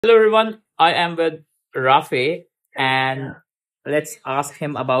Hello everyone, I am with Rafay and let's ask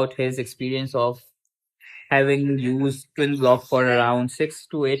him about his experience of having used Twinblock for around 6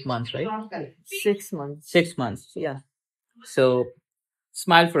 to 8 months, right? 6 months. 6 months. Yeah. So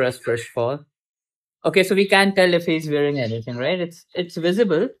smile for us first of all. Okay, so we can't tell if he's wearing anything, right? It's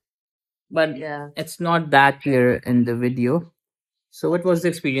visible, but Yeah. it's not that clear in the video. So what was the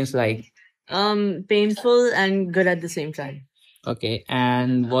experience like? Painful and good at the same time. Okay,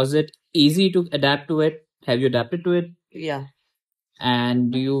 and was it easy to adapt to it? Have you adapted to it? Yeah.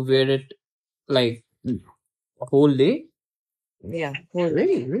 And do you wear it like a whole day? Yeah.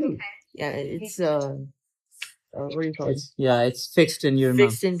 Really? Yeah. It's what do you call it? It's fixed in your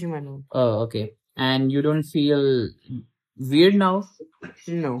mouth. Fixed into my mouth. Oh, okay. And you don't feel weird now?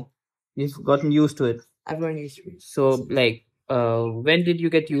 No, You've gotten used to it. I've gotten used to it. So, like, when did you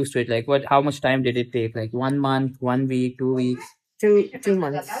get used to it? Like, what? How much time did it take? Like 1 month, 1 week, 2 weeks, 2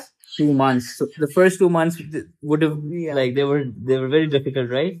 months. 2 months. So the first 2 months would have Yeah. like they were very difficult,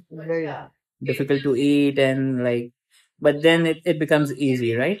 right? Very. Difficult to eat and like, but then it becomes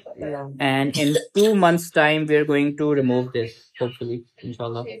easy, right? Yeah. And in 2 months time we're going to remove this, hopefully,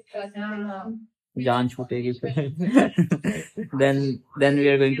 inshallah. Jaan chutegi फिर. Then we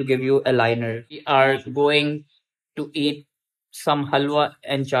are going to give you a liner. We are going to eat some halwa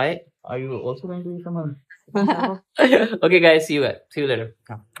and chai. Are you also going to eat some halwa? Okay guys, see you later.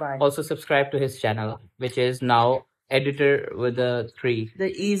 Bye. Also subscribe to his channel, which is now editor with a 3. The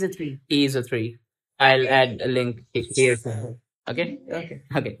E is a 3. E is a 3. I'll add a link here. Okay? Okay.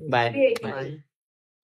 Okay. Bye. Bye.